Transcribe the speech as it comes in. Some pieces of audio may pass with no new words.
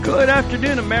Good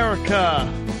afternoon,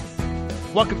 America.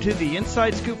 Welcome to the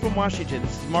Inside Scoop from Washington.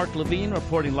 This is Mark Levine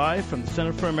reporting live from the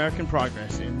Center for American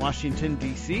Progress in Washington,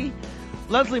 D.C.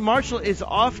 Leslie Marshall is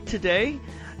off today.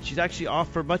 She's actually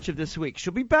off for much of this week.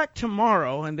 She'll be back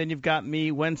tomorrow, and then you've got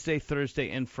me Wednesday,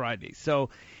 Thursday, and Friday. So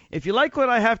if you like what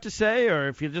I have to say, or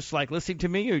if you just like listening to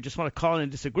me, or you just want to call in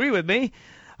and disagree with me,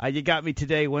 you got me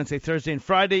today, Wednesday, Thursday, and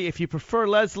Friday. If you prefer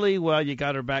Leslie, well, you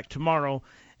got her back tomorrow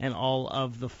and all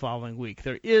of the following week.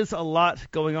 There is a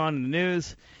lot going on in the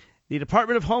news. The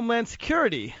Department of Homeland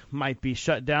Security might be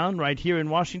shut down right here in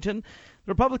Washington.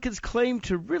 The Republicans claim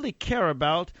to really care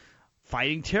about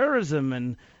fighting terrorism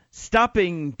and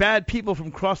stopping bad people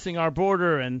from crossing our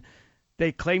border, and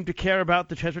they claim to care about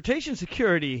the transportation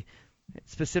security,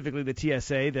 specifically the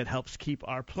TSA that helps keep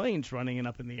our planes running and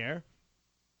up in the air.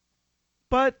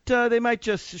 But they might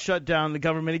just shut down the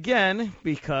government again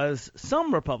because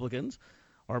some Republicans,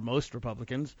 or most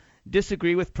Republicans,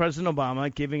 disagree with President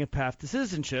Obama giving a path to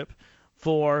citizenship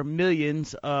for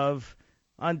millions of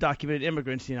undocumented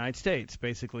immigrants in the United States,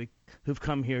 basically, who've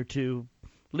come here to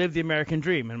live the American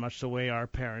dream in much the way our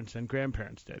parents and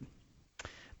grandparents did.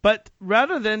 But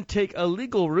rather than take a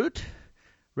legal route,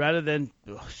 rather than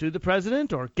sue the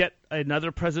president or get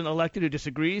another president elected who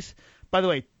disagrees, by the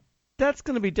way, that's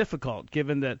going to be difficult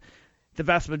given that the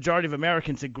vast majority of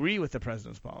Americans agree with the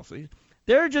president's policies.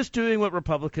 They're just doing what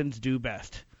Republicans do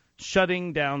best,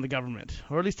 shutting down the government,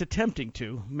 or at least attempting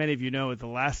to. Many of you know at the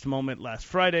last moment last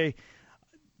Friday,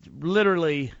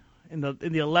 literally in the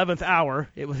 11th hour,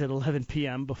 it was at 11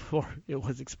 p.m. before it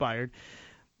was expired,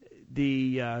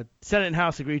 the Senate and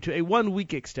House agreed to a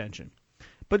 1-week extension.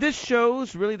 But this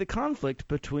shows really the conflict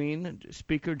between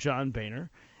Speaker John Boehner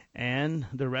and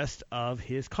the rest of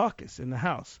his caucus in the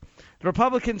House. The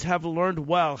Republicans have learned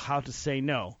well how to say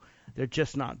no. They're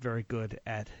just not very good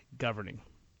at governing.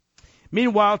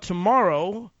 Meanwhile,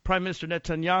 tomorrow, Prime Minister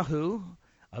Netanyahu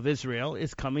of Israel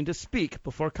is coming to speak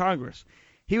before Congress.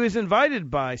 He was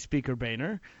invited by Speaker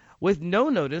Boehner with no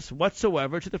notice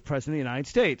whatsoever to the President of the United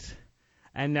States.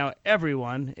 And now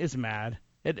everyone is mad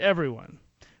at everyone.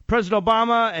 President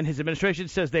Obama and his administration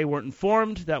says they weren't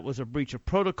informed. That was a breach of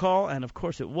protocol, and of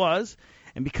course it was.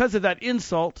 And because of that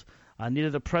insult, neither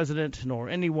the President nor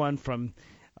anyone from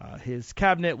his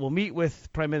cabinet will meet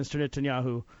with Prime Minister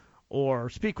Netanyahu or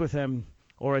speak with him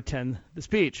or attend the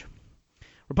speech.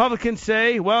 Republicans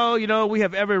say, well, you know, we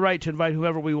have every right to invite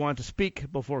whoever we want to speak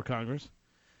before Congress.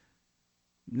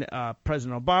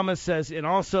 President Obama says, and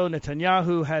also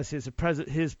Netanyahu has his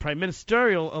prime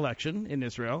ministerial election in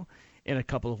Israel in a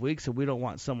couple of weeks, so we don't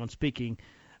want someone speaking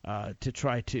to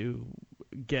try to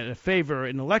get a favor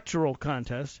in an electoral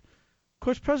contest. Of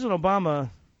course, President Obama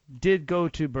did go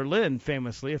to Berlin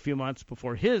famously a few months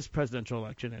before his presidential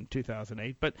election in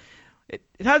 2008, but it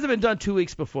hasn't been done 2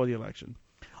 weeks before the election.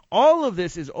 All of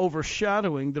this is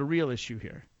overshadowing the real issue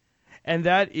here, and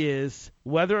that is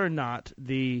whether or not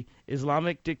the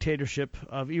Islamic dictatorship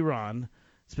of Iran,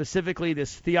 specifically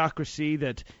this theocracy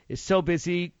that is so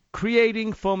busy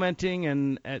creating, fomenting,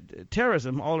 and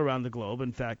terrorism all around the globe.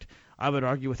 In fact, I would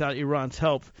argue without Iran's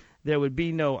help, there would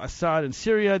be no Assad in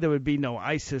Syria, there would be no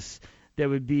ISIS, there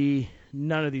would be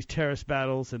none of these terrorist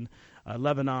battles in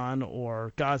Lebanon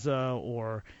or Gaza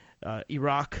or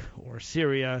Iraq or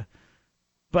Syria.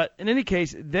 But in any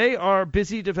case, they are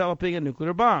busy developing a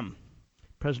nuclear bomb.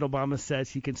 President Obama says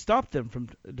he can stop them from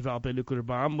developing a nuclear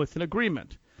bomb with an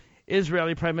agreement.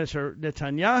 Israeli Prime Minister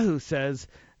Netanyahu says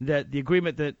that the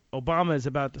agreement that Obama is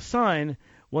about to sign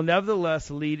will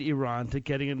nevertheless lead Iran to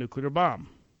getting a nuclear bomb.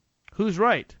 Who's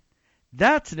right?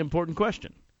 That's an important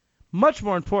question. Much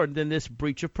more important than this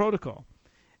breach of protocol.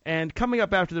 And coming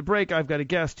up after the break, I've got a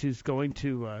guest who's going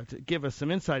to give us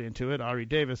some insight into it, Avi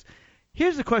Davis.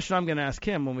 Here's the question I'm going to ask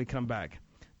him when we come back.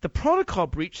 The protocol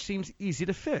breach seems easy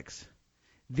to fix.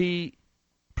 The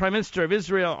Prime Minister of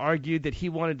Israel argued that he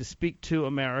wanted to speak to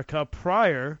America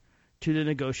prior to the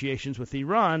negotiations with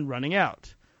Iran running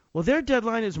out. Well, their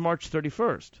deadline is March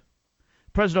 31st.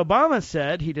 President Obama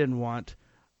said he didn't want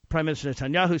Prime Minister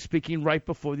Netanyahu speaking right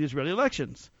before the Israeli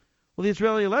elections. Well, the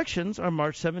Israeli elections are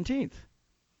March 17th.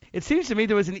 It seems to me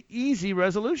there was an easy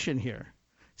resolution here.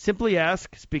 Simply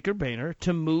ask Speaker Boehner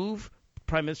to move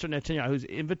Prime Minister Netanyahu's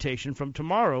invitation from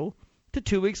tomorrow to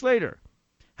 2 weeks later.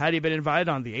 Had he been invited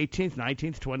on the 18th,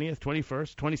 19th, 20th,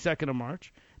 21st, 22nd of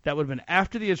March, that would have been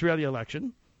after the Israeli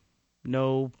election.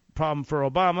 No problem for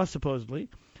Obama, supposedly.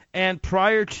 And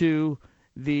prior to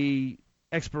the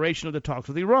expiration of the talks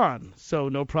with Iran. So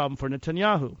no problem for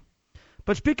Netanyahu.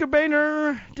 But Speaker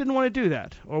Boehner didn't want to do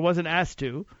that, or wasn't asked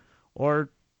to, or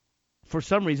for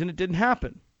some reason it didn't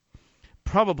happen.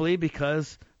 Probably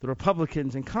because the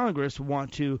Republicans in Congress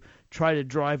want to try to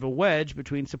drive a wedge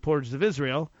between supporters of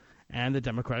Israel and the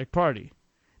Democratic Party.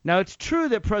 Now, it's true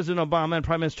that President Obama and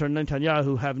Prime Minister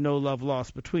Netanyahu have no love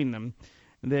lost between them.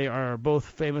 They are both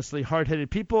famously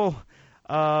hard-headed people,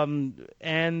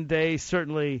 and they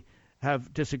certainly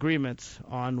have disagreements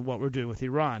on what we're doing with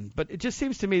Iran. But it just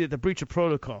seems to me that the breach of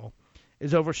protocol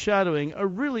is overshadowing a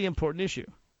really important issue,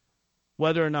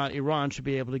 whether or not Iran should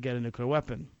be able to get a nuclear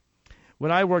weapon.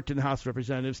 When I worked in the House of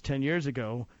Representatives 10 years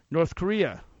ago, North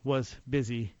Korea was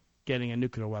busy getting a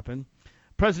nuclear weapon.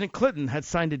 President Clinton had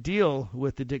signed a deal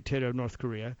with the dictator of North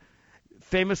Korea,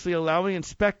 famously allowing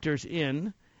inspectors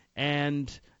in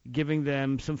and giving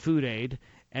them some food aid.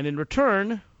 And in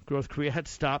return, North Korea had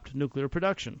stopped nuclear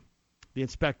production. The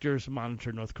inspectors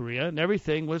monitored North Korea, and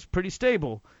everything was pretty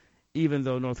stable, even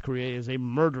though North Korea is a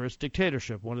murderous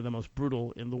dictatorship, one of the most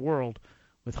brutal in the world,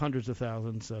 with hundreds of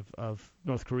thousands of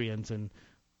North Koreans in,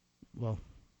 well,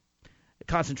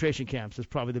 concentration camps is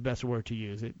probably the best word to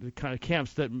use. The kind of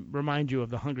camps that remind you of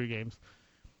the Hunger Games.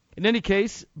 In any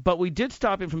case, but we did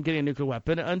stop him from getting a nuclear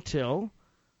weapon until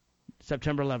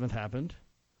September 11th happened.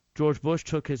 George Bush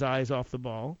took his eyes off the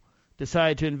ball,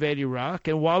 decided to invade Iraq,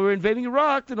 and while we were invading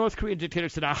Iraq, the North Korean dictator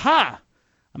said, aha,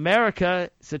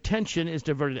 America's attention is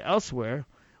diverted elsewhere.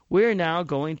 We're now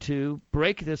going to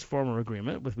break this former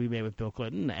agreement we made with Bill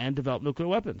Clinton and develop nuclear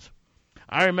weapons.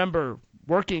 I remember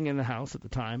working in the House at the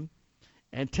time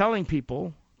and telling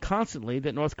people constantly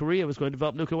that North Korea was going to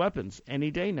develop nuclear weapons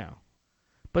any day now.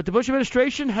 But the Bush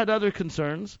administration had other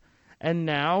concerns, and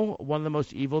now one of the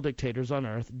most evil dictators on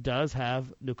earth does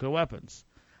have nuclear weapons.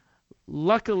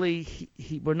 Luckily,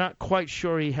 we're not quite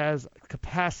sure he has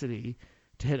capacity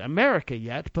to hit America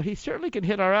yet, but he certainly can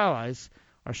hit our allies,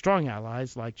 our strong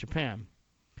allies like Japan.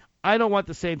 I don't want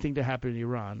the same thing to happen in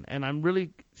Iran, and I'm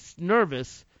really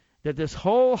nervous that this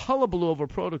whole hullabaloo over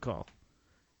protocol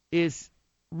is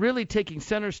really taking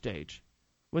center stage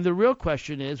when the real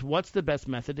question is, what's the best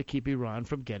method to keep Iran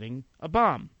from getting a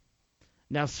bomb?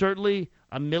 Now, certainly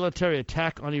a military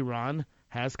attack on Iran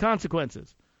has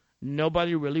consequences.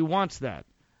 Nobody really wants that.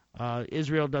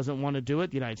 Israel doesn't want to do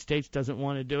it. The United States doesn't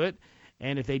want to do it.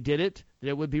 And if they did it,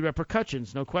 there would be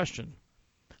repercussions, no question.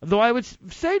 Though I would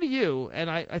say to you, and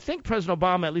I think President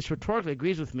Obama at least rhetorically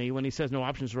agrees with me when he says no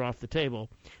options are off the table,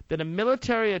 that a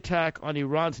military attack on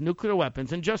Iran's nuclear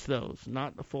weapons, and just those,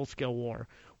 not a full-scale war,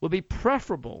 would be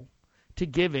preferable to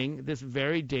giving this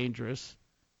very dangerous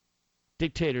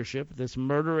dictatorship, this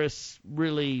murderous,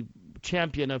 really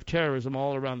champion of terrorism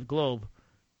all around the globe,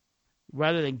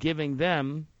 rather than giving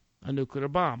them a nuclear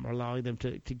bomb or allowing them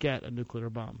to get a nuclear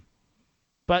bomb.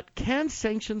 But can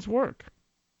sanctions work?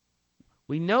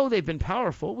 We know they've been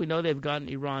powerful. We know they've gotten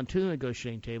Iran to the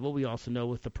negotiating table. We also know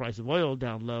with the price of oil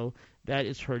down low, that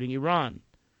is hurting Iran.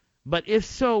 But if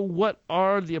so, what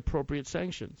are the appropriate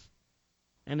sanctions?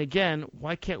 And again,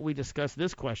 why can't we discuss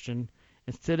this question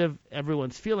instead of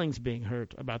everyone's feelings being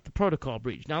hurt about the protocol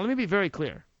breach? Now, let me be very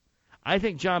clear. I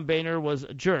think John Boehner was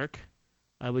a jerk.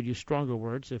 I would use stronger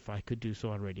words if I could do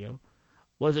so on radio.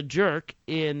 Was a jerk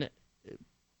in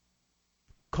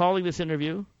calling this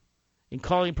interview, in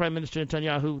calling Prime Minister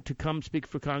Netanyahu to come speak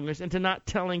for Congress, and to not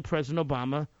telling President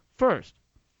Obama first.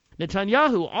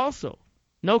 Netanyahu also,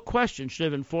 no question, should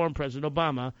have informed President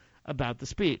Obama about the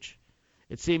speech.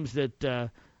 It seems that, they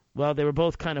were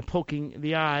both kind of poking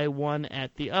the eye, one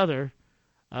at the other,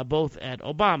 both at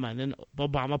Obama, and then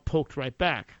Obama poked right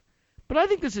back. But I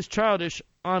think this is childish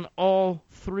on all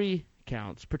three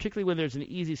counts, particularly when there's an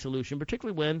easy solution,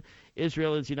 particularly when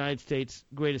Israel is the United States'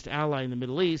 greatest ally in the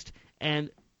Middle East, and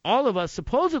all of us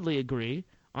supposedly agree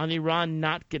on Iran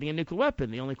not getting a nuclear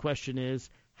weapon. The only question is,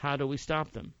 how do we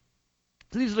stop them?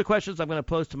 So these are the questions I'm going to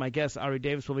pose to my guest, Avi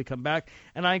Davis, when we come back,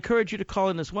 and I encourage you to call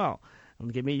in as well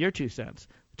and give me your 2 cents.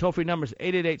 The toll-free number is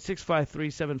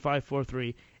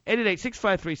 888-653-7543,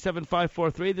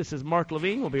 888-653-7543. This is Mark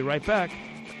Levine. We'll be right back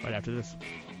right after this.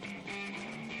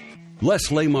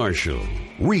 Leslie Marshall.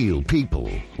 Real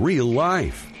people, real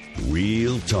life,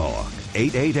 real talk.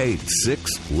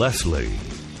 888-6-LESLIE.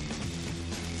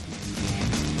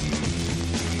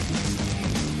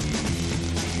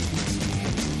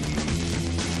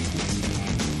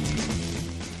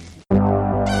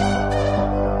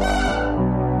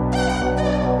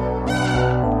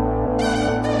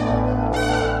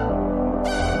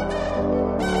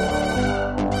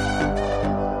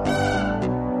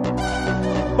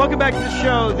 Welcome back to the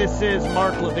show. This is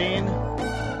Mark Levine.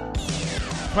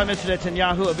 Prime Minister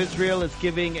Netanyahu of Israel is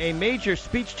giving a major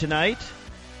speech tonight,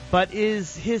 but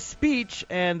is his speech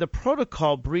and the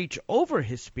protocol breach over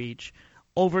his speech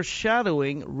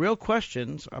overshadowing real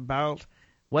questions about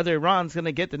whether Iran's going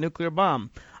to get the nuclear bomb.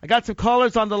 I got some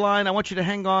callers on the line. I want you to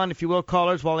hang on, if you will,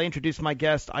 callers, while I introduce my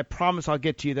guest. I promise I'll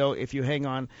get to you, though, if you hang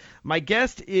on. My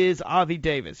guest is Avi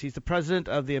Davis. He's the president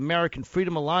of the American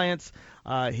Freedom Alliance.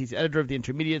 He's editor of the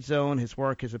Intermediate Zone. His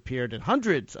work has appeared in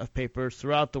hundreds of papers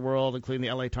throughout the world, including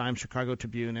the LA Times, Chicago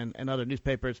Tribune, and other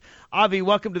newspapers. Avi,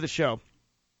 welcome to the show.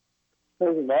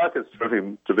 Mark, it's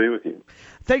terrific to be with you.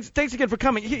 Thanks again for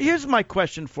coming. Here's my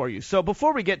question for you. So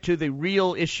before we get to the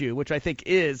real issue, which I think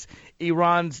is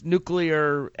Iran's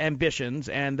nuclear ambitions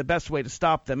and the best way to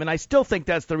stop them, and I still think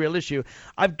that's the real issue,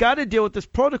 I've got to deal with this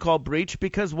protocol breach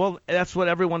because, well, that's what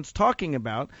everyone's talking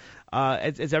about.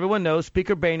 As everyone knows,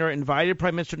 Speaker Boehner invited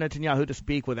Prime Minister Netanyahu to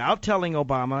speak without telling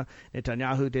Obama.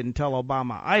 Netanyahu didn't tell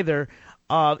Obama either.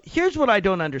 Here's what I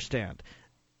don't understand.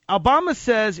 Obama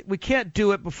says we can't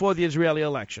do it before the Israeli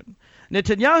election.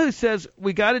 Netanyahu says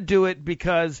we got to do it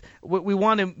because we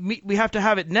want to we have to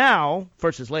have it now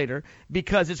versus later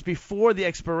because it's before the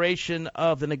expiration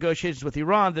of the negotiations with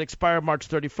Iran that expire March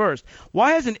 31st.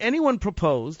 Why hasn't anyone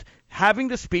proposed having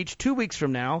the speech 2 weeks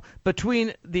from now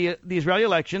between the Israeli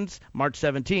elections, March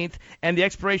 17th, and the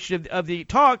expiration of the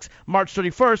talks, March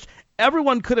 31st?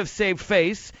 Everyone could have saved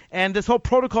face, and this whole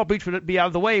protocol breach would be out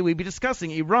of the way. We'd be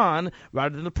discussing Iran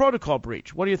rather than the protocol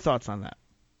breach. What are your thoughts on that?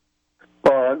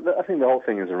 Well, I think the whole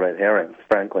thing is a red herring,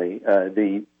 frankly.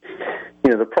 The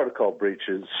protocol breach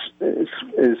is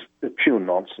pure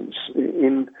nonsense.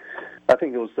 I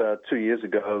think it was 2 years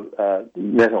ago,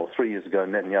 or 3 years ago,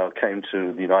 Netanyahu came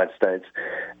to the United States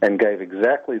and gave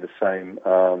exactly the same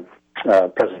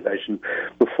presentation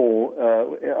before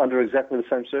under exactly the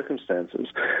same circumstances.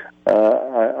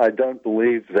 I don't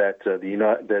believe that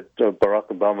Barack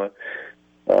Obama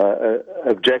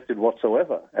objected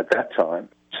whatsoever at that time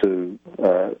to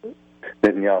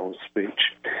Netanyahu's speech.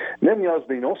 Netanyahu's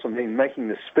been also making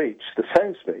this speech, the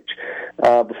same speech,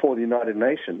 before the United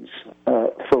Nations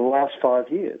for the last 5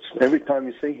 years. Every time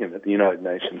you see him at the United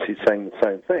Nations, he's saying the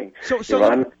same thing. So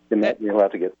Iran cannot be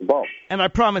allowed to get the bomb. And I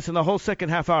promise in the whole second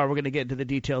half hour we're going to get into the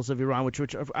details of Iran, which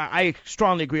I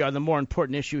strongly agree are the more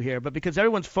important issue here. But because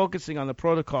everyone's focusing on the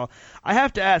protocol, I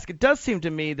have to ask, it does seem to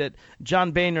me that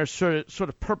John Boehner sort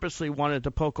of purposely wanted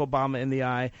to poke Obama in the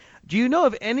eye. Do you know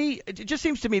of any – it just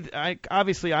seems to me –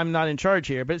 obviously I'm not in charge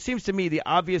here, but it seems to me the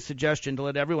obvious suggestion to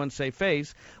let everyone save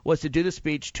face was to do the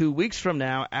speech 2 weeks from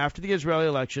now after the Israeli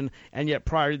election and yet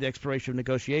prior to the expiration of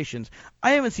negotiations.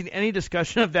 I haven't seen any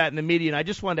discussion of that in the media, and I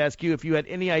just wanted to ask you if you had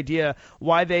any idea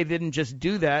why they didn't just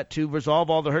do that to resolve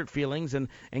all the hurt feelings and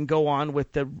go on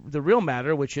with the real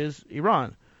matter, which is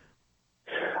Iran.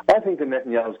 I think that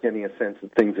Netanyahu is getting a sense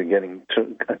that things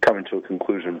are coming to a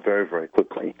conclusion very, very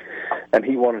quickly. And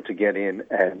he wanted to get in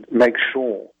and make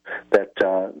sure that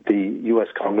the U.S.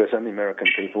 Congress and the American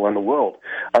people and the world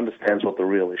understands what the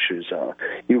real issues are.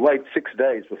 You wait 6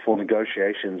 days before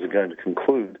negotiations are going to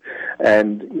conclude,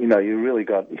 and, you really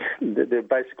they're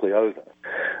basically over.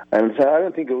 And so I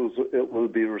don't think it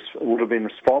would have been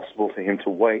responsible for him to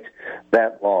wait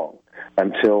that long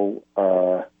until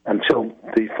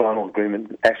the final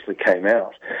agreement actually came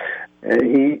out.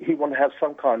 He wanted to have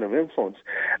some kind of influence.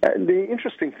 The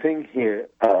interesting thing here,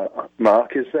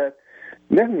 Mark, is that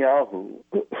Netanyahu,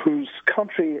 whose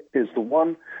country is the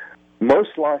one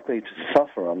most likely to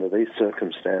suffer under these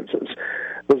circumstances,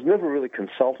 was never really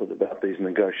consulted about these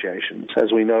negotiations.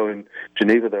 As we know, in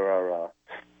Geneva there are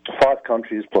 5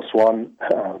 countries plus one,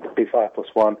 P5 plus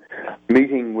one,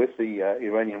 meeting with the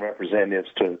Iranian representatives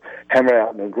to hammer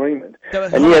out an agreement.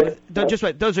 Just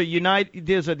wait. Those are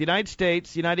the United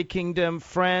States, United Kingdom,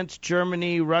 France,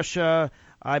 Germany, Russia.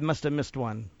 I must have missed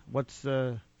one. What's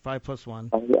 5 plus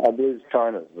 1? I believe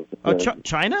China.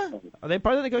 China? Are they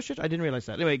part of the negotiations? I didn't realize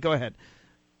that. Anyway, go ahead.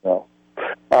 No.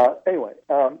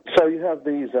 So you have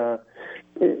these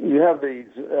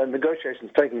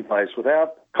negotiations taking place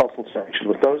without consultation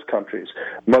with those countries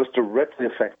most directly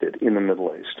affected in the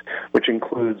Middle East, which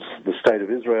includes the State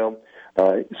of Israel,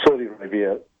 Saudi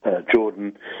Arabia,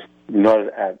 Jordan,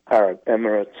 United Arab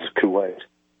Emirates, Kuwait,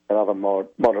 and other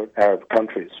moderate Arab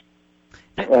countries.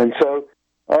 And so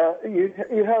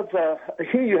you have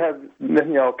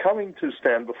Netanyahu coming to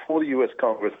stand before the U.S.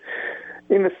 Congress,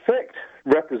 in effect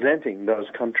representing those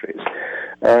countries.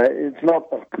 It's not,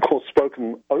 of course,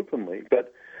 spoken openly,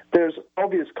 but there's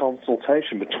obvious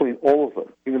consultation between all of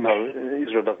them, even though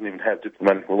Israel doesn't even have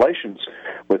diplomatic relations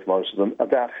with most of them,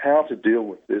 about how to deal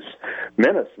with this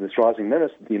menace, this rising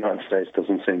menace that the United States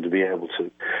doesn't seem to be able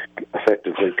to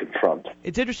effectively confront.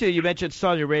 It's interesting that you mentioned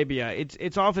Saudi Arabia.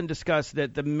 It's often discussed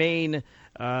that the main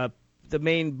the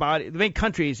main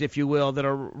countries, if you will, that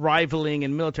are rivaling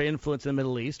in military influence in the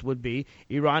Middle East would be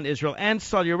Iran, Israel, and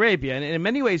Saudi Arabia. And in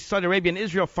many ways, Saudi Arabia and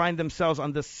Israel find themselves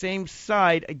on the same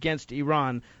side against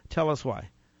Iran. Tell us why.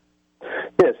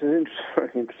 Yes, it's very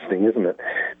interesting, isn't it,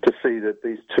 to see that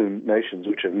these two nations,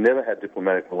 which have never had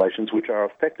diplomatic relations, which are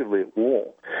effectively at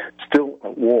war, still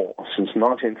at war since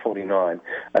 1949,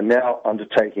 are now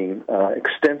undertaking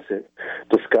extensive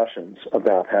discussions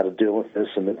about how to deal with this,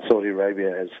 and that Saudi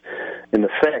Arabia has, in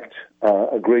effect,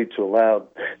 agreed to allow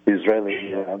the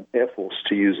Israeli Air Force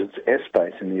to use its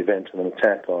airspace in the event of an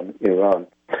attack on Iran.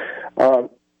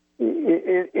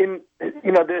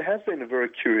 There has been a very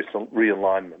curious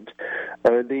realignment.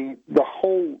 The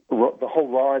whole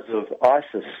rise of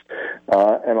ISIS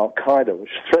and Al Qaeda,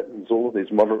 which threatens all of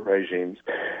these moderate regimes,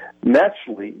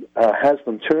 naturally has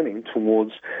them turning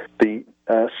towards the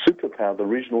superpower, the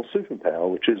regional superpower,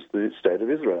 which is the State of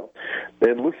Israel.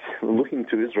 They're looking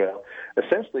to Israel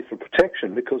essentially for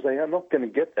protection, because they are not going to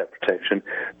get that protection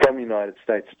from the United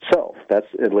States itself. That's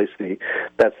at least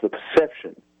that's the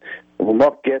perception. It will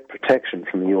not get protection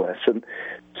from the U.S. And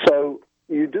so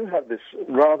you do have this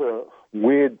rather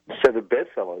weird set of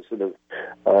bedfellows that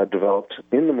have developed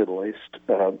in the Middle East,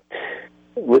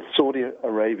 with Saudi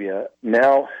Arabia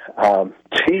now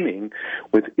teaming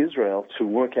with Israel to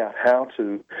work out how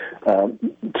to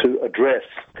address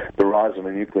the rise of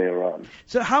a nuclear Iran.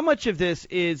 So how much of this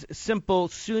is simple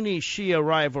Sunni-Shia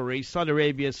rivalry? Saudi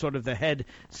Arabia is sort of the head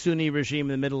Sunni regime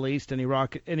in the Middle East, and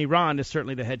Iran is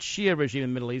certainly the head Shia regime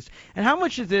in the Middle East. And how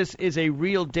much of this is a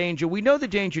real danger? We know the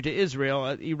danger to Israel.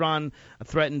 Iran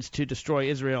threatens to destroy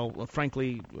Israel,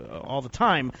 frankly, all the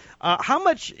time. How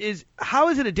is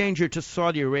it a danger to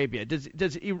Saudi Arabia? Does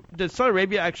Saudi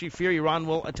Arabia actually fear Iran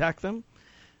will attack them?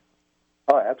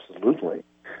 Oh, absolutely.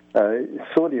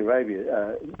 Saudi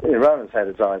Arabia, Iran has had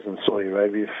its eyes on Saudi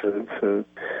Arabia for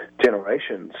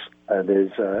generations.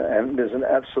 There's an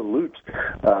absolute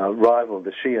rival.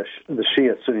 The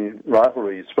Shia-Sunni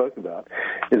rivalry you spoke about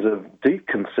is of deep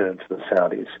concern to the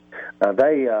Saudis.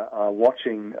 They are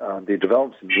watching the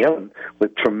developments in Yemen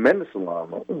with tremendous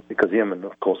alarm, because Yemen,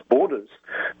 of course, borders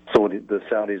the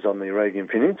Saudis on the Arabian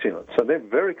Peninsula. So they're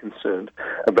very concerned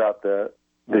about the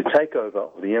takeover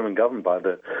of the Yemen government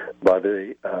by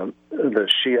the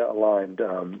Shia-aligned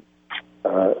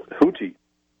Houthi.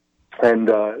 And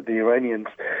the Iranians,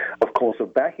 of course, are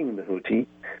backing the Houthi,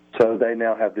 so they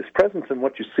now have this presence. And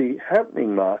what you see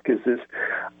happening, Mark, is this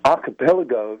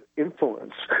archipelago of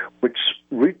influence which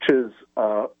reaches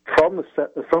from the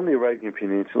Arabian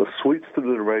Peninsula, sweeps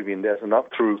through the Arabian Desert and up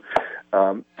through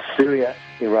Syria,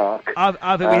 Iraq.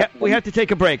 Avi, we have to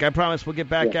take a break. I promise we'll get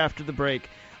back after the break.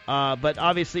 But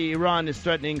obviously Iran is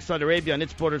threatening Saudi Arabia on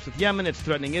its borders with Yemen. It's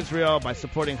threatening Israel by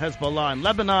supporting Hezbollah in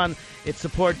Lebanon. It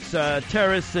supports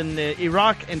terrorists in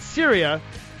Iraq and Syria.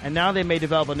 And now they may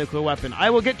develop a nuclear weapon. I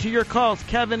will get to your calls,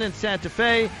 Kevin in Santa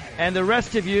Fe, and the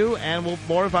rest of you, and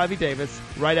more of Avi Davis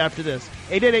right after this.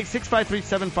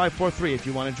 888-653-7543 if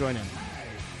you want to join in.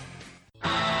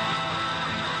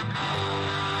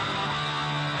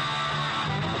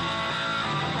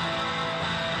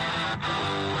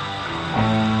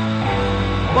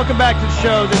 Welcome back to the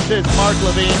show. This is Mark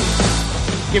Levine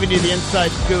giving you the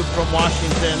inside scoop from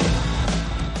Washington.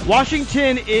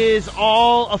 Washington is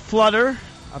all aflutter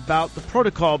about the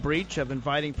protocol breach of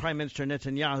inviting Prime Minister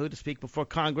Netanyahu to speak before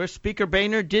Congress. Speaker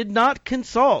Boehner did not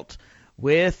consult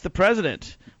with the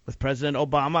president, with President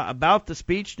Obama, about the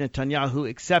speech. Netanyahu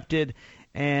accepted,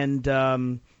 and,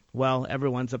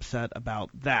 everyone's upset about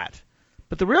that.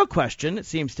 But the real question, it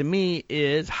seems to me,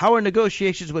 is how are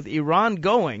negotiations with Iran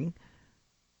going?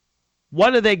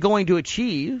 What are they going to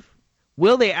achieve?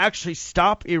 Will they actually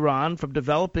stop Iran from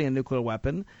developing a nuclear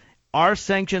weapon? Are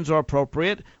sanctions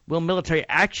appropriate? Will military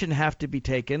action have to be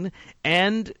taken?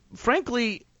 And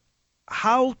frankly,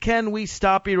 how can we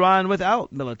stop Iran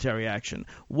without military action?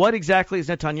 What exactly is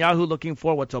Netanyahu looking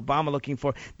for? What's Obama looking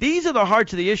for? These are the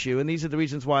hearts of the issue, and these are the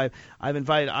reasons why I've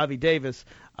invited Avi Davis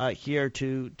here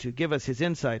to give us his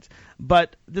insights.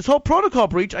 But this whole protocol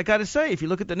breach, I got to say, if you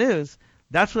look at the news,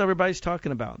 that's what everybody's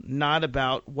talking about, not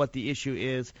about what the issue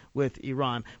is with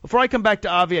Iran. Before I come back to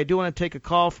Avi, I do want to take a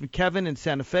call from Kevin in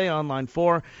Santa Fe on line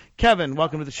 4. Kevin,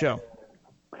 welcome to the show.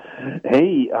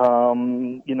 Hey,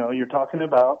 you're talking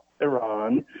about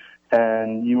Iran,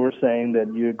 and you were saying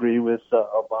that you agree with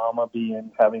Obama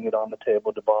having it on the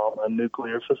table to bomb a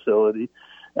nuclear facility,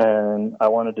 and I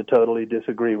wanted to totally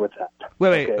disagree with that.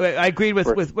 Wait. I agreed with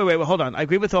hold on. I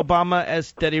agree with Obama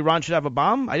as that Iran should have a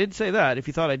bomb. I didn't say that. If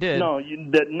you thought I did.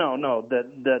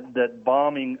 That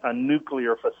bombing a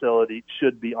nuclear facility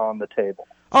should be on the table.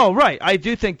 Oh, right. I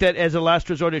do think that as a last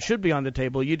resort, it should be on the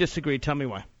table. You disagree. Tell me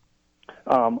why.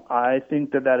 I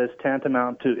think that is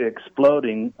tantamount to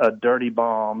exploding a dirty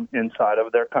bomb inside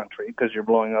of their country, because you're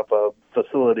blowing up a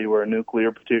facility where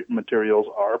nuclear materials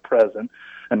are present,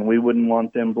 and we wouldn't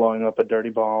want them blowing up a dirty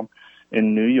bomb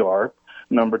in New York.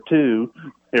 Number two,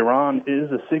 Iran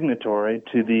is a signatory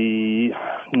to the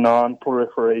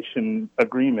non-proliferation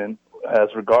agreement as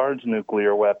regards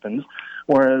nuclear weapons,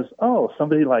 whereas,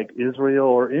 somebody like Israel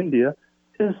or India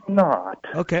is not.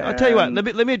 Okay, I'll tell you what.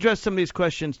 Let me address some of these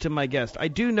questions to my guest. I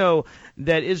do know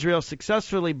that Israel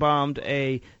successfully bombed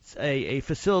a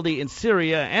facility in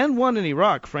Syria and one in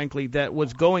Iraq, frankly, that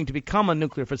was going to become a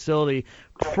nuclear facility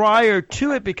prior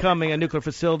to it becoming a nuclear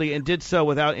facility, and did so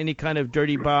without any kind of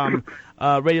dirty bomb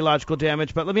radiological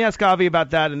damage. But let me ask Avi about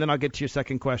that, and then I'll get to your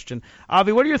second question.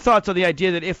 Avi, what are your thoughts on the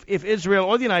idea that if Israel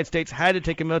or the United States had to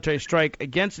take a military strike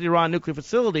against an Iran nuclear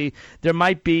facility, there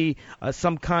might be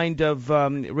some kind of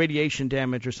radiation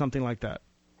damage or something like that?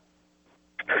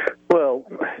 Well,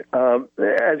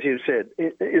 as you said,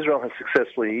 Israel has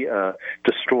successfully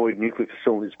destroyed nuclear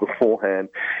facilities beforehand.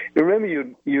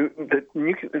 Remember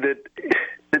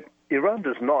that Iran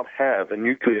does not have a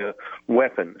nuclear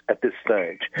weapon at this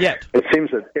stage. Yet. It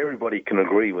seems that everybody can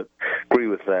agree with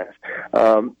that.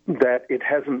 That it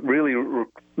hasn't really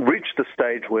reached the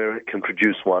stage where it can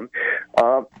produce one,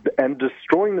 and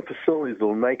destroying the facilities that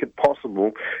will make it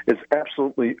possible is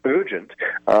absolutely urgent,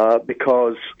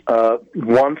 because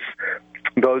once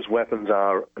those weapons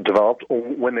are developed, or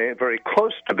when they're very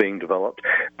close to being developed,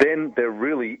 then there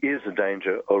really is a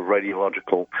danger of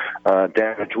radiological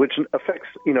damage, which affects,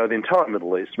 the entire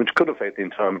Middle East, which could affect the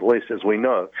entire Middle East, as we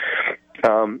know.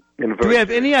 Do we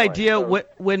have any idea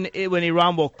when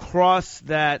Iran will cross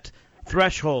that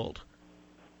threshold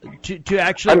to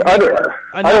actually?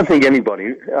 I don't think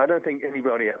anybody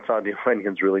outside the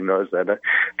Iranians really knows that.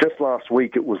 Just last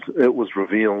week, it was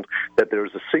revealed that there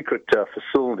is a secret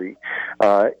facility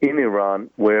in Iran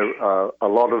where a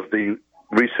lot of the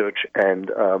research and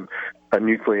a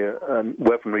nuclear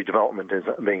weaponry development is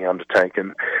being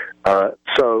undertaken.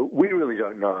 So we really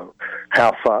don't know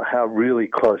how really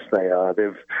close they are.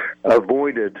 They've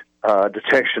avoided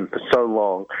detection for so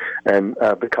long and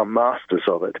become masters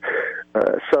of it.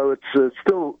 So it's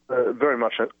still very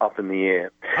much up in the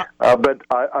air. But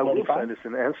I will say this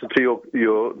in answer to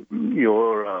your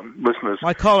listeners'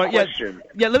 question.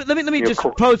 Yeah. Let me just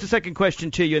pose the second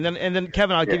question to you, and then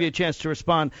Kevin, I'll give you a chance to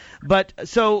respond. But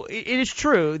so it is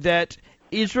true that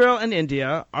Israel and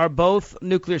India are both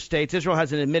nuclear states. Israel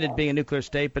hasn't admitted being a nuclear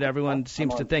state, but everyone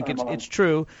seems to think it's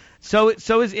true. So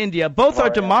is India. Both are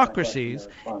democracies.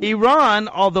 Iran,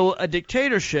 although a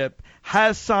dictatorship,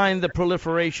 has signed the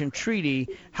Proliferation Treaty.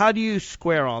 How do you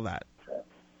square all that?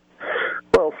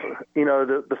 Well,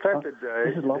 the fact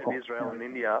that Israel and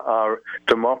India are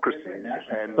democracies,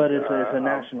 but it's a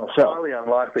national highly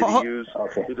unlikely to use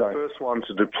the first one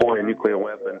to deploy a nuclear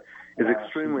weapon is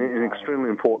an extremely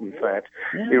important fact.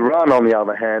 Iran, on the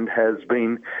other hand, has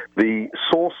been the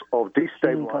source of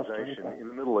destabilization in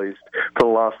the Middle East for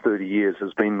the last 30 years,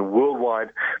 has been the worldwide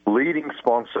leading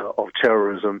sponsor of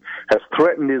terrorism, has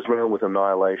threatened Israel with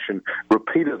annihilation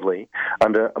repeatedly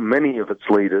under many of its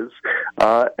leaders.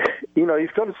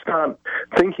 You've got to start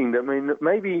thinking that,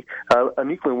 maybe a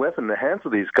nuclear weapon in the hands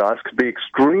of these guys could be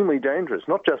extremely dangerous,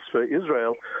 not just for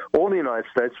Israel or the United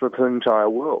States, but for the entire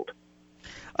world.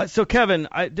 So, Kevin,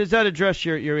 does that address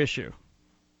your issue?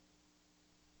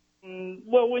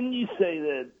 Well, when you say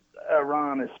that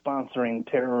Iran is sponsoring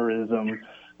terrorism,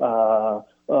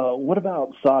 what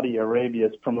about Saudi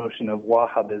Arabia's promotion of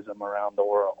Wahhabism around the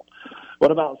world?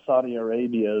 What about Saudi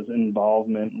Arabia's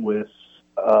involvement with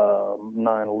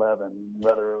 9/11,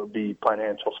 whether it would be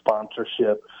financial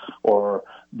sponsorship or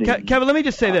the... Kevin, let me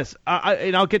just say this,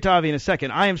 and I'll get to Avi in a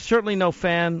second. I am certainly no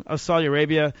fan of Saudi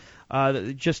Arabia.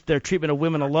 Just their treatment of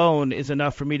women alone is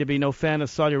enough for me to be no fan of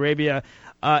Saudi Arabia.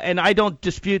 And I don't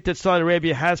dispute that Saudi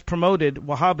Arabia has promoted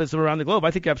Wahhabism around the globe.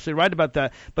 I think you're absolutely right about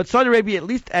that. But Saudi Arabia, at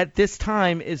least at this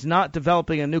time, is not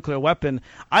developing a nuclear weapon.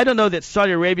 I don't know that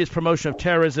Saudi Arabia's promotion of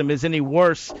terrorism is any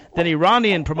worse than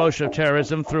Iranian promotion of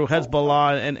terrorism through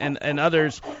Hezbollah and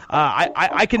others.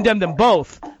 I condemn them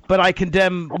both, but I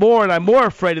condemn more, and I'm more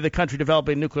afraid of the country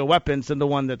developing nuclear weapons than the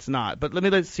one that's not. But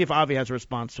let's see if Avi has a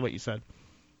response to what you said.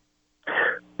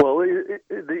 Well,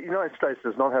 the United States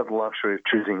does not have the luxury of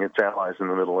choosing its allies in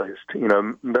the Middle East.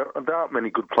 There aren't many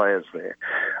good players there.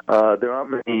 There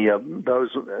aren't many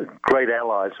those great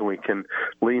allies who we can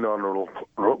lean on or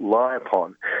rely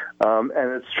upon. And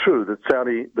it's true that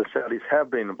the Saudis have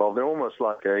been involved. They're almost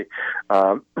like a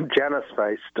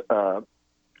Janus-faced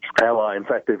ally. In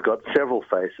fact, they've got several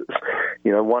faces.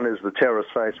 One is the terrorist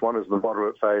face, one is the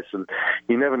moderate face, and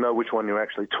you never know which one you're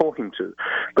actually talking to.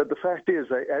 But the fact is,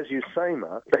 as you say,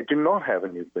 Mark, they do not have a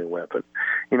nuclear weapon.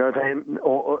 And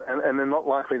they're not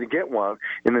likely to get one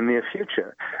in the near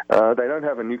future. They don't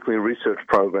have a nuclear research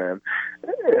program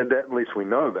that at least we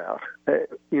know about.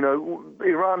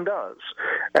 Iran does.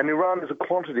 And Iran is a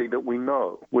quantity that we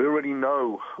know. We already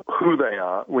know who they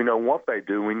are. We know what they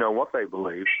do. We know what they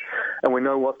believe. And we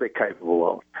know what they're capable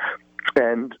of.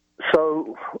 And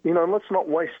so, let's not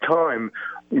waste time,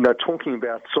 talking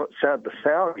about the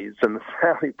Saudis and the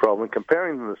Saudi problem,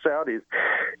 comparing them to the Saudis.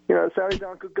 The Saudis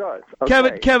aren't good guys.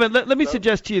 Okay. Kevin, let me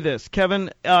suggest to you this.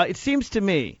 Kevin, it seems to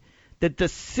me that the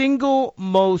single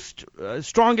most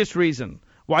strongest reason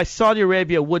why Saudi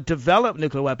Arabia would develop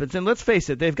nuclear weapons, and let's face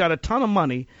it, they've got a ton of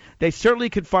money. They certainly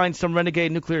could find some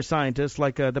renegade nuclear scientists,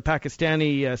 like the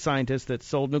Pakistani scientist that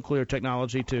sold nuclear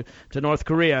technology to North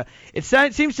Korea. It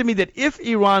seems to me that if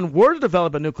Iran were to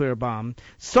develop a nuclear bomb,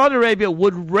 Saudi Arabia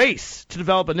would race to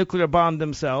develop a nuclear bomb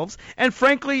themselves, and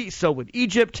frankly, so would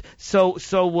Egypt, so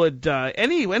would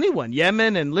anyone,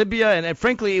 Yemen and Libya, and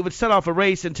frankly, it would set off a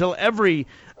race until every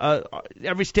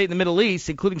state in the Middle East,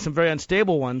 including some very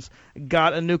unstable ones,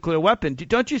 got a nuclear weapon.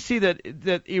 Don't you see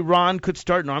that Iran could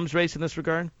start an arms race in this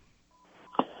regard?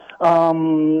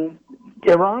 Iran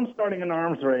starting an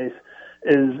arms race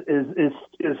is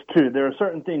true. There are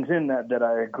certain things in that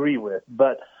I agree with,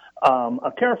 but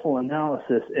a careful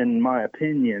analysis, in my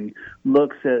opinion,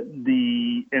 looks at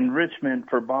the enrichment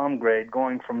for bomb grade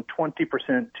going from 20%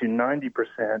 to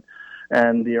 90%,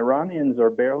 and the Iranians are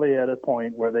barely at a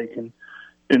point where they can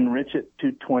enrich it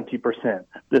to 20%.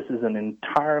 This is an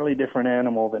entirely different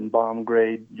animal than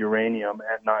bomb-grade uranium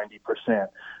at 90%,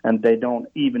 and they don't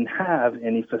even have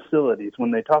any facilities.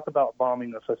 When they talk about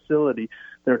bombing a facility,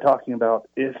 they're talking about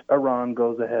if Iran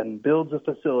goes ahead and builds a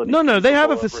facility. No, they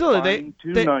have a facility.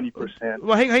 They 90%.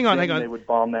 Well, hang on. They would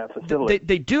bomb that facility.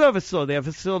 They do have a facility. They have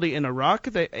a facility in Iraq,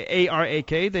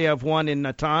 ARAK. They have one in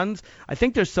Natanz. I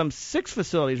think there's some 6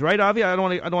 facilities, right, Avi? I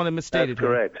don't want to misstate it. That's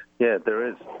correct. Yeah, there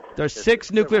is. There's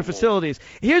 6 nuclear facilities.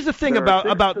 Here's the thing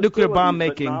about nuclear bomb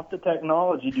making. But not the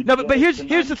technology. No, but here's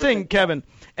the thing, Kevin,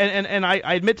 and I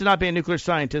admit to not being a nuclear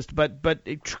scientist, but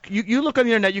you look on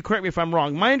the internet. You correct me if I'm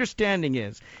wrong. My understanding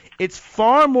is it's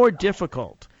far more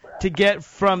difficult to get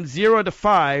from 0 to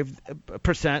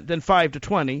 5% than 5 to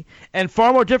 20, and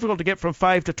far more difficult to get from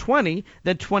 5 to 20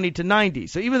 than 20 to 90.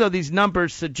 So even though these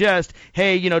numbers suggest,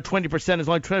 hey, 20% is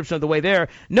only 20% of the way there,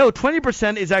 no,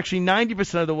 20% is actually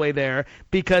 90% of the way there,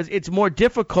 because it's more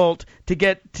difficult to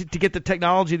get the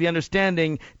technology, the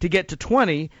understanding, to get to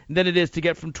 20 than it is to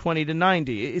get from 20 to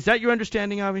 90. Is that your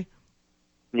understanding, Avi?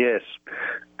 Yes,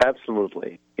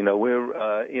 absolutely.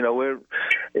 We're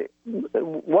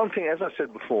one thing, as I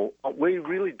said before, we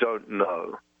really don't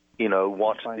know,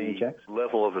 what the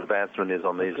level of advancement is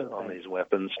on these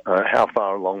weapons, how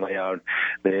far along they are in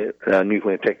their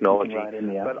nuclear technology.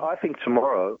 But I think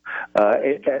tomorrow,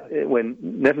 when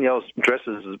Netanyahu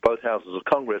addresses both houses of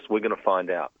Congress, we're going to find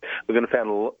out. We're going to find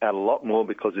out a lot more,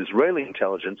 because Israeli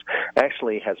intelligence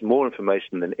actually has more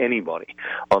information than anybody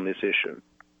on this issue.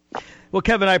 Well,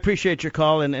 Kevin, I appreciate your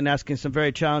call and asking some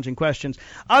very challenging questions.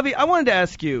 Avi, I wanted to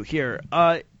ask you here,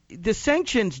 the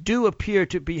sanctions do appear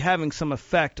to be having some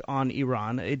effect on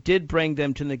Iran. It did bring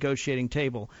them to the negotiating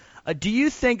table. Do you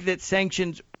think that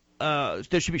sanctions,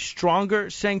 there should be stronger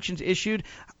sanctions issued,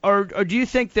 or do you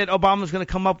think that Obama's going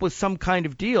to come up with some kind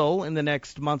of deal in the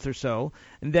next month or so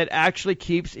that actually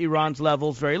keeps Iran's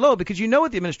levels very low? Because you know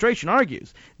what the administration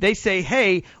argues. They say,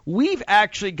 hey, we've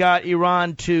actually got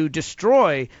Iran to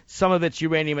destroy some of its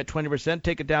uranium at 20%,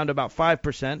 take it down to about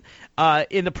 5%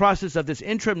 in the process of this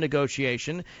interim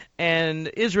negotiation. And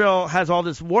Israel has all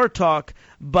this war talk,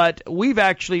 but we've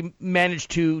actually managed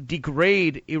to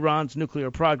degrade Iran's nuclear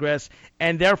progress,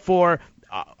 and therefore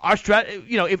our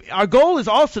if our goal is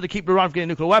also to keep Iran from getting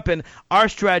a nuclear weapon, our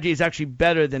strategy is actually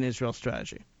better than Israel's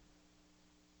strategy.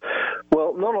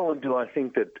 Well, not only do I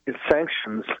think that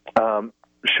sanctions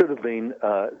should have been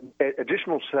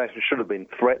additional sanctions should have been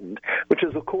threatened, which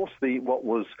is, of course, what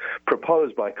was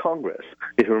proposed by Congress.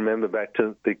 If you remember back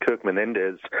to the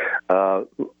Kirk-Menendez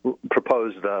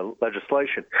proposed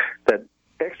legislation, that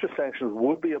extra sanctions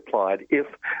would be applied if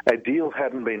a deal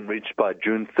hadn't been reached by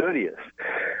June 30th.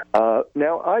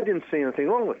 Now, I didn't see anything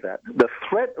wrong with that. The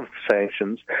threat of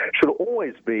sanctions should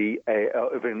always be,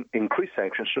 increased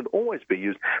sanctions should always be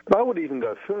used. But I would even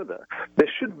go further. There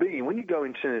should be, when you go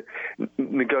into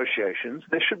negotiations,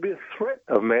 there should be a threat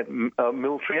of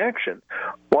military action.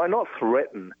 Why not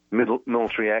threaten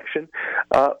military action?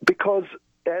 Because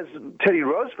as Teddy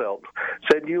Roosevelt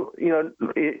said,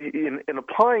 in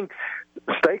applying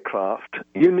statecraft,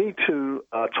 you need to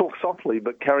talk softly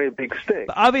but carry a big stick.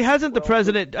 But Avi, hasn't the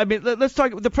president? I mean, let's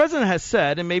talk. The president has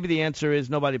said, and maybe the answer is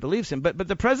nobody believes him. But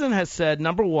the president has said,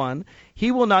 number one,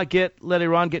 he will not let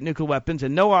Iran get nuclear weapons,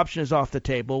 and no option is off the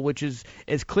table, which is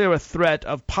as clear a threat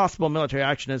of possible military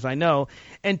action as I know.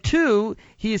 And two,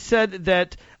 he has said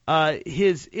that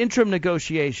his interim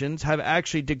negotiations have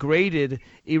actually degraded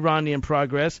Iranian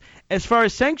progress. As far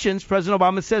as sanctions, President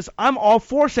Obama says, I'm all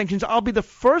for sanctions. I'll be the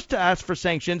first to ask for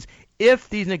sanctions if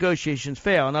these negotiations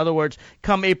fail. In other words,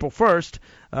 come April 1st,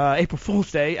 April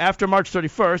Fool's Day, after March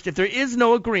 31st, if there is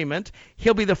no agreement,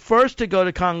 he'll be the first to go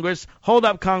to Congress, hold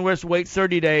up Congress, wait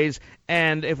 30 days,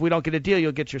 and if we don't get a deal,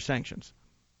 you'll get your sanctions.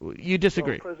 You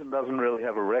disagree? Well, the president doesn't really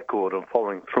have a record of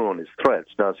following through on his threats,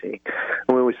 does he?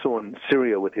 Well, we saw in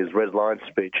Syria with his red line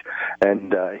speech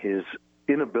and his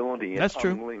inability and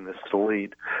unwillingness to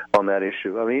lead on that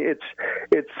issue. I mean,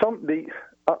 it's something.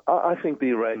 I think the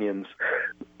Iranians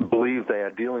believe they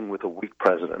are dealing with a weak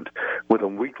president, with a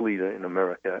weak leader in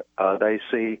America. They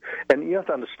see, and you have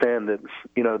to understand that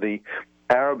the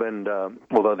Arab and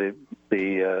although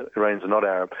the Iranians are not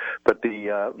Arab, but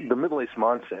the Middle East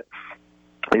mindset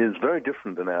is very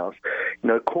different than ours.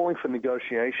 Calling for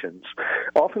negotiations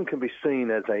often can be seen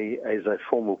as a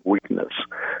form of weakness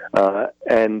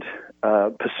and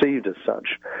perceived as such.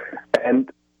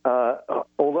 And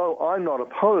although I'm not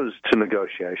opposed to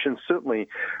negotiations, certainly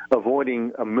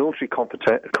avoiding a military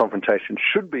confrontation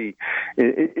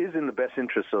is in the best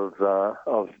interest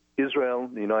of Israel,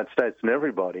 the United States, and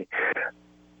everybody.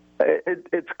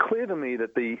 It's clear to me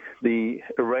that the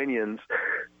Iranians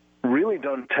really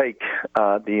don't take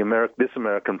this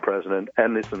American president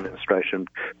and this administration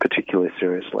particularly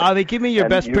seriously. Avi, give me your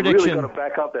best prediction. You're really got to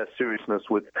back up that seriousness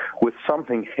with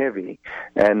something heavy,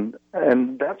 and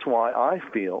that's why I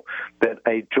feel that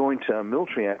a joint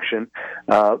military action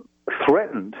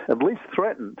at least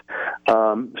threatened,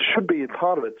 should be a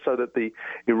part of it, so that the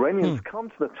Iranians come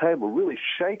to the table really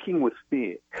shaking with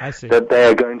fear that they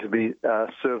are going to be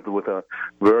served with a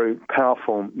very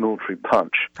powerful military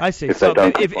punch. I see. So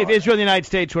if Israel and the United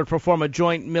States were to perform a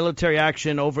joint military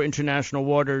action over international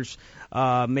waters,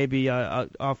 maybe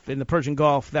off in the Persian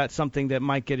Gulf, that's something that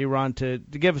might get Iran to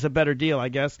give us a better deal, I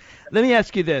guess. Let me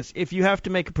ask you this. If you have to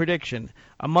make a prediction,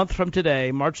 a month from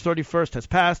today, March 31st has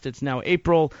passed. It's now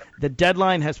April. The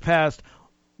deadline has passed.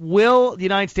 Will the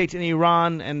United States and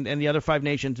Iran and the other 5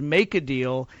 nations make a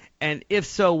deal? And if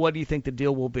so, what do you think the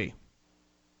deal will be?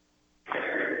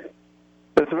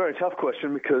 It's a very tough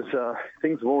question because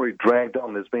things have already dragged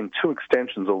on. There's been 2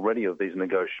 extensions already of these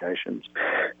negotiations,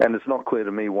 and it's not clear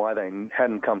to me why they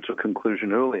hadn't come to a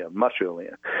conclusion earlier, much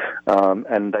earlier.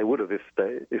 And they would have if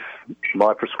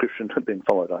my prescription had been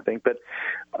followed, I think. But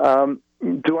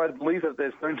do I believe that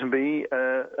there's going to be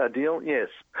a deal? Yes.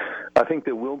 I think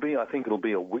there will be. I think it'll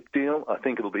be a weak deal. I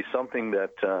think it'll be something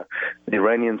that the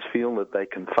Iranians feel that they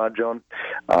can fudge on,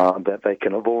 that they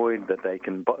can avoid,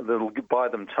 that'll buy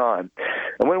them time.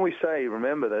 And when we say,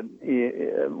 remember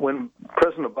that when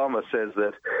President Obama says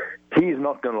that he's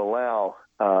not going to allow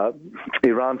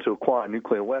Iran to acquire a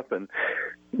nuclear weapon,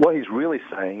 what he's really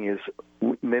saying is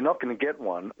they're not going to get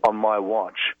one on my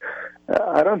watch.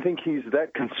 I don't think he's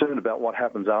that concerned about what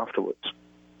happens afterwards.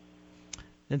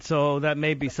 And so that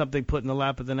may be something put in the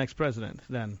lap of the next president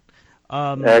then.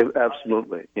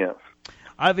 Absolutely, yeah.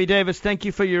 Avi Davis, thank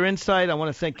you for your insight. I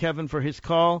want to thank Kevin for his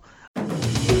call.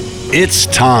 It's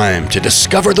time to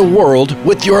discover the world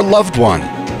with your loved one.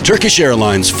 Turkish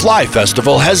Airlines Fly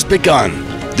Festival has begun.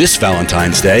 This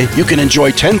Valentine's Day, you can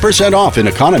enjoy 10% off in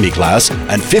economy class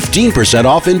and 15%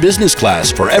 off in business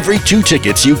class for every 2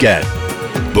 tickets you get.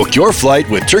 Book your flight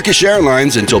with Turkish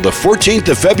Airlines until the 14th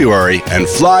of February and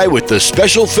fly with the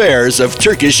special fares of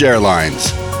Turkish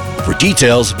Airlines. For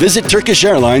details, visit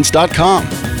turkishairlines.com.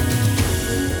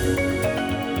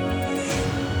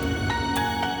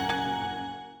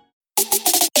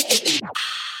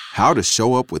 How to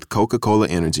show up with Coca-Cola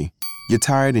Energy. You're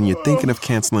tired and you're thinking of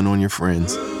canceling on your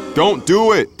friends. Don't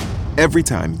do it! Every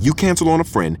time you cancel on a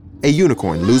friend, a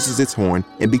unicorn loses its horn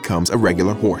and becomes a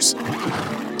regular horse.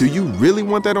 Do you really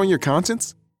want that on your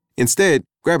conscience? Instead,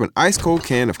 grab an ice-cold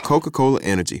can of Coca-Cola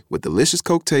Energy with delicious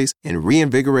Coke taste and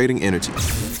reinvigorating energy.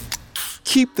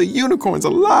 Keep the unicorns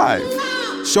alive!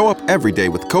 Show up every day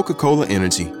with Coca-Cola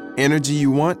Energy. Energy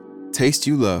you want, taste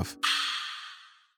you love.